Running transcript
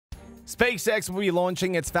SpaceX will be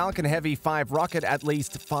launching its Falcon Heavy 5 rocket at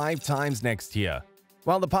least 5 times next year.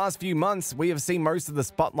 While the past few months, we have seen most of the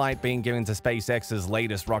spotlight being given to SpaceX's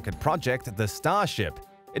latest rocket project, the Starship,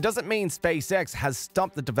 it doesn't mean SpaceX has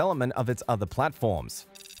stopped the development of its other platforms.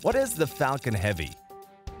 What is the Falcon Heavy?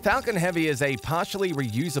 Falcon Heavy is a partially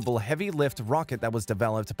reusable heavy-lift rocket that was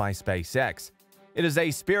developed by SpaceX. It is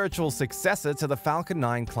a spiritual successor to the Falcon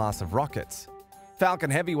 9 class of rockets.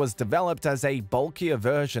 Falcon Heavy was developed as a bulkier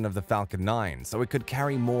version of the Falcon 9, so it could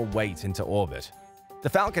carry more weight into orbit. The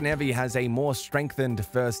Falcon Heavy has a more strengthened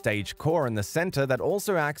first-stage core in the center that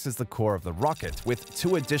also acts as the core of the rocket, with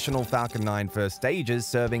 2 additional Falcon 9 first stages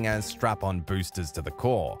serving as strap-on boosters to the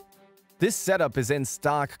core. This setup is in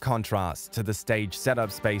stark contrast to the stage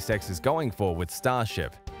setup SpaceX is going for with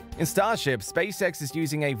Starship. In Starship, SpaceX is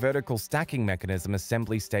using a vertical stacking mechanism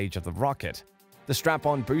assembly stage of the rocket. The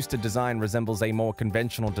strap-on booster design resembles a more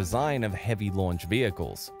conventional design of heavy launch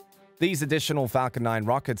vehicles. These additional Falcon 9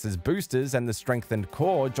 rockets as boosters and the strengthened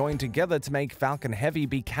core join together to make Falcon Heavy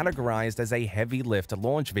be categorized as a heavy-lift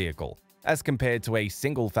launch vehicle, as compared to a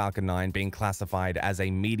single Falcon 9 being classified as a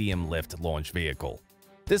medium-lift launch vehicle.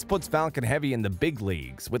 This puts Falcon Heavy in the big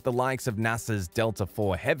leagues with the likes of NASA's Delta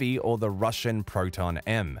IV Heavy or the Russian Proton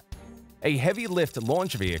M. A heavy-lift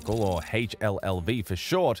launch vehicle, or HLLV for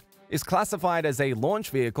short, is classified as a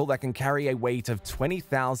launch vehicle that can carry a weight of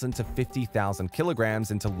 20,000 to 50,000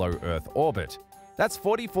 kilograms into low Earth orbit. That's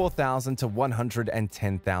 44,000 to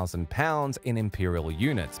 110,000 pounds in imperial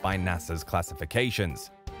units by NASA's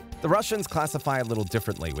classifications. The Russians classify a little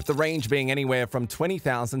differently, with the range being anywhere from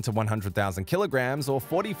 20,000 to 100,000 kilograms or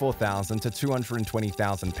 44,000 to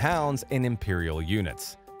 220,000 pounds in imperial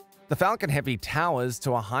units. The Falcon Heavy towers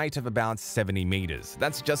to a height of about 70 meters,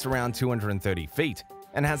 that's just around 230 feet,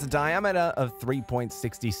 and has a diameter of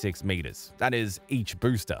 3.66 meters, that is, each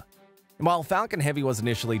booster. While Falcon Heavy was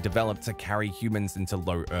initially developed to carry humans into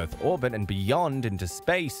low Earth orbit and beyond into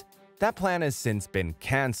space, that plan has since been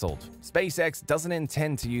cancelled. SpaceX doesn't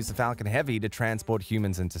intend to use the Falcon Heavy to transport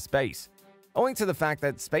humans into space, owing to the fact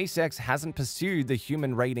that SpaceX hasn't pursued the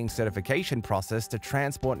human rating certification process to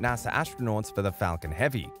transport NASA astronauts for the Falcon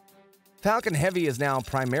Heavy. Falcon Heavy is now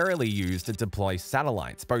primarily used to deploy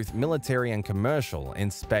satellites, both military and commercial,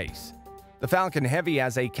 in space. The Falcon Heavy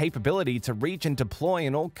has a capability to reach and deploy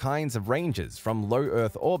in all kinds of ranges, from low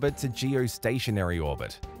Earth orbit to geostationary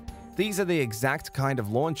orbit. These are the exact kind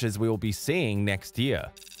of launches we will be seeing next year.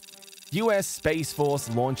 US Space Force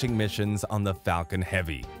launching missions on the Falcon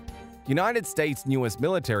Heavy. United States' newest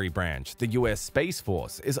military branch, the US Space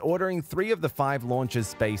Force, is ordering 3 of the 5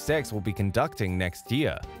 launches SpaceX will be conducting next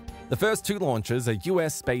year. The first 2 launches are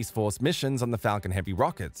US Space Force missions on the Falcon Heavy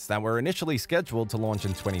rockets that were initially scheduled to launch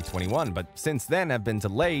in 2021, but since then have been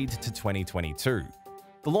delayed to 2022.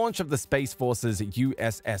 The launch of the Space Force's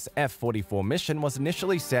USSF-44 mission was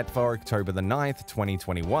initially set for October 9,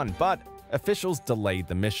 2021, but officials delayed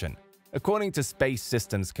the mission. According to Space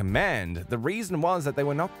Systems Command, the reason was that they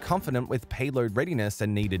were not confident with payload readiness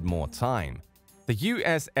and needed more time. The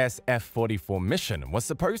USSF-44 mission was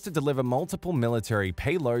supposed to deliver multiple military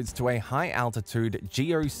payloads to a high-altitude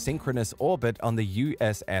geosynchronous orbit on the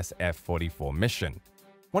USSF-44 mission.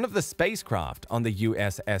 One of the spacecraft on the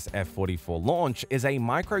USSF-44 launch is a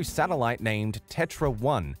microsatellite named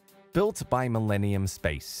Tetra-1, built by Millennium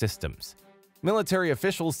Space Systems. Military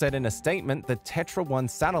officials said in a statement the Tetra-1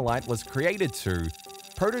 satellite was created to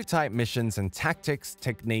prototype missions and tactics,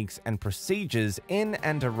 techniques, and procedures in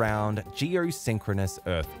and around geosynchronous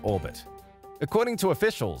Earth orbit. According to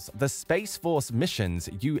officials, the Space Force missions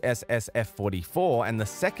USSF-44 and the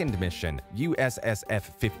second mission,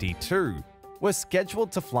 USSF-52, were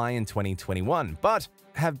scheduled to fly in 2021, but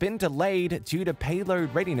have been delayed due to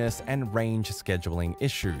payload readiness and range scheduling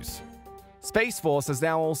issues. Space Force has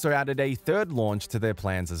now also added a third launch to their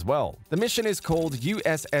plans as well. The mission is called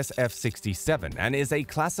USSF-67 and is a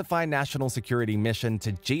classified national security mission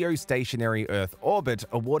to geostationary Earth orbit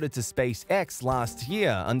awarded to SpaceX last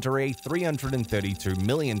year under a $332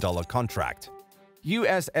 million contract.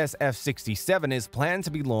 USSF-67 is planned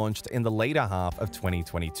to be launched in the later half of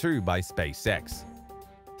 2022 by SpaceX.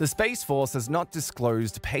 The Space Force has not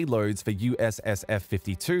disclosed payloads for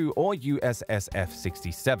USSF-52 or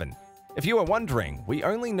USSF-67. If you are wondering, we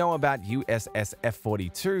only know about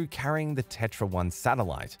USSF-42 carrying the Tetra-1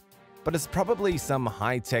 satellite, but it's probably some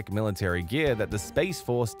high-tech military gear that the Space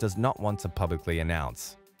Force does not want to publicly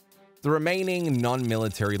announce. The remaining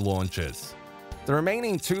non-military launches. The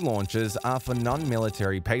remaining 2 launches are for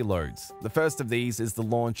non-military payloads. The first of these is the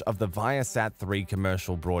launch of the Viasat-3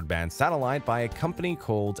 commercial broadband satellite by a company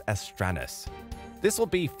called ASTRANUS. This will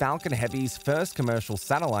be Falcon Heavy's first commercial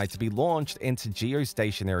satellite to be launched into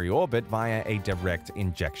geostationary orbit via a direct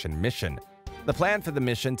injection mission. The plan for the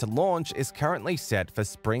mission to launch is currently set for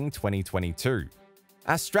spring 2022.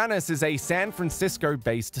 Astranus is a San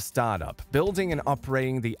Francisco-based startup building and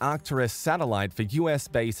operating the Arcturus satellite for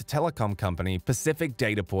US-based telecom company Pacific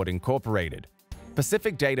Dataport Incorporated.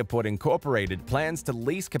 Pacific Dataport Incorporated plans to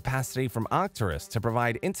lease capacity from Arcturus to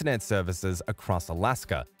provide internet services across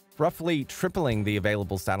Alaska, roughly tripling the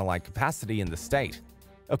available satellite capacity in the state.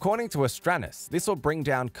 According to Astranus, this will bring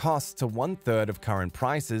down costs to 1/3 of current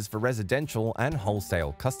prices for residential and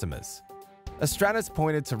wholesale customers. Astranus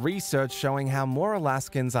pointed to research showing how more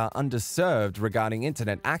Alaskans are underserved regarding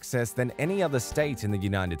internet access than any other state in the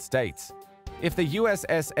United States. If the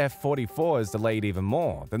USS F-44 is delayed even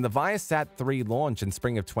more, then the Viasat-3 launch in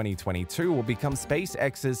spring of 2022 will become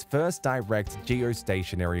SpaceX's first direct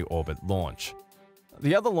geostationary orbit launch.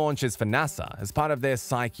 The other launch is for NASA as part of their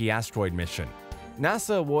Psyche asteroid mission.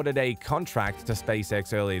 NASA awarded a contract to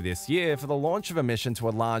SpaceX earlier this year for the launch of a mission to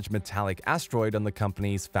a large metallic asteroid on the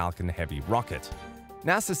company's Falcon Heavy rocket.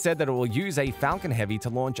 NASA said that it will use a Falcon Heavy to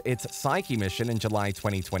launch its Psyche mission in July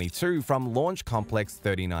 2022 from Launch Complex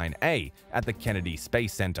 39A at the Kennedy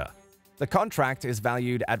Space Center. The contract is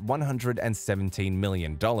valued at $117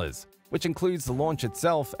 million, which includes the launch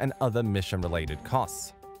itself and other mission-related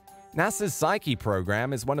costs. NASA's Psyche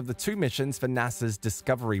program is one of the two missions for NASA's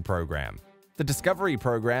Discovery program. The Discovery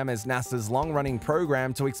program is NASA's long-running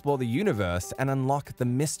program to explore the universe and unlock the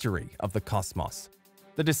mystery of the cosmos.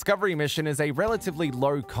 The Discovery mission is a relatively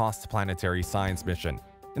low-cost planetary science mission.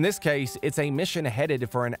 In this case, it's a mission headed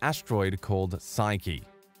for an asteroid called Psyche.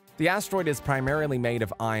 The asteroid is primarily made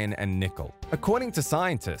of iron and nickel. According to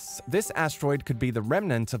scientists, this asteroid could be the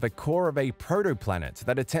remnant of a core of a protoplanet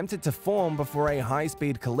that attempted to form before a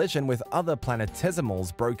high-speed collision with other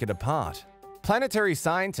planetesimals broke it apart. Planetary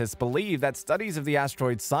scientists believe that studies of the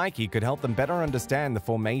asteroid Psyche could help them better understand the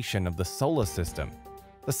formation of the solar system.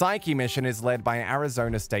 The Psyche mission is led by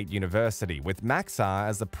Arizona State University, with Maxar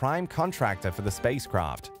as the prime contractor for the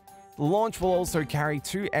spacecraft. The launch will also carry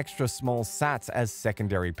two extra small sats as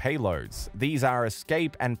secondary payloads. These are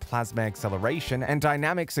Escape and Plasma Acceleration and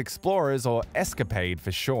Dynamics Explorers, or ESCAPADE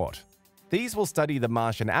for short. These will study the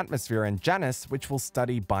Martian atmosphere, and Janus, which will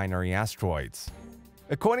study binary asteroids.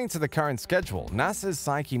 According to the current schedule, NASA's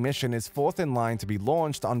Psyche mission is fourth in line to be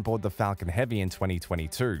launched on board the Falcon Heavy in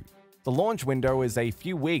 2022. The launch window is a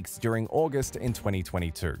few weeks during August in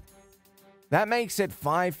 2022. That makes it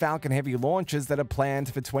 5 Falcon Heavy launches that are planned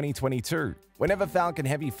for 2022. Whenever Falcon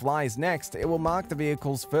Heavy flies next, it will mark the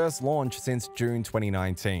vehicle's first launch since June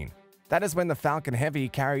 2019. That is when the Falcon Heavy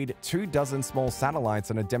carried 24 small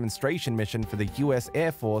satellites on a demonstration mission for the US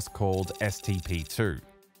Air Force called STP-2.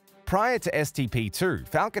 Prior to STP-2,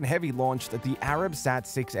 Falcon Heavy launched the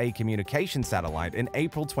Arabsat-6A communication satellite in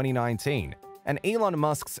April 2019, and Elon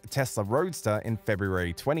Musk's Tesla Roadster in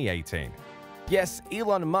February 2018. Yes,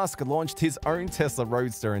 Elon Musk launched his own Tesla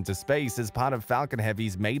Roadster into space as part of Falcon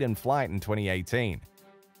Heavy's maiden flight in 2018.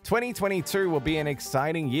 2022 will be an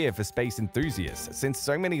exciting year for space enthusiasts since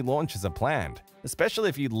so many launches are planned, especially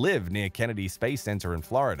if you live near Kennedy Space Center in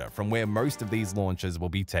Florida, from where most of these launches will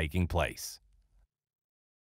be taking place.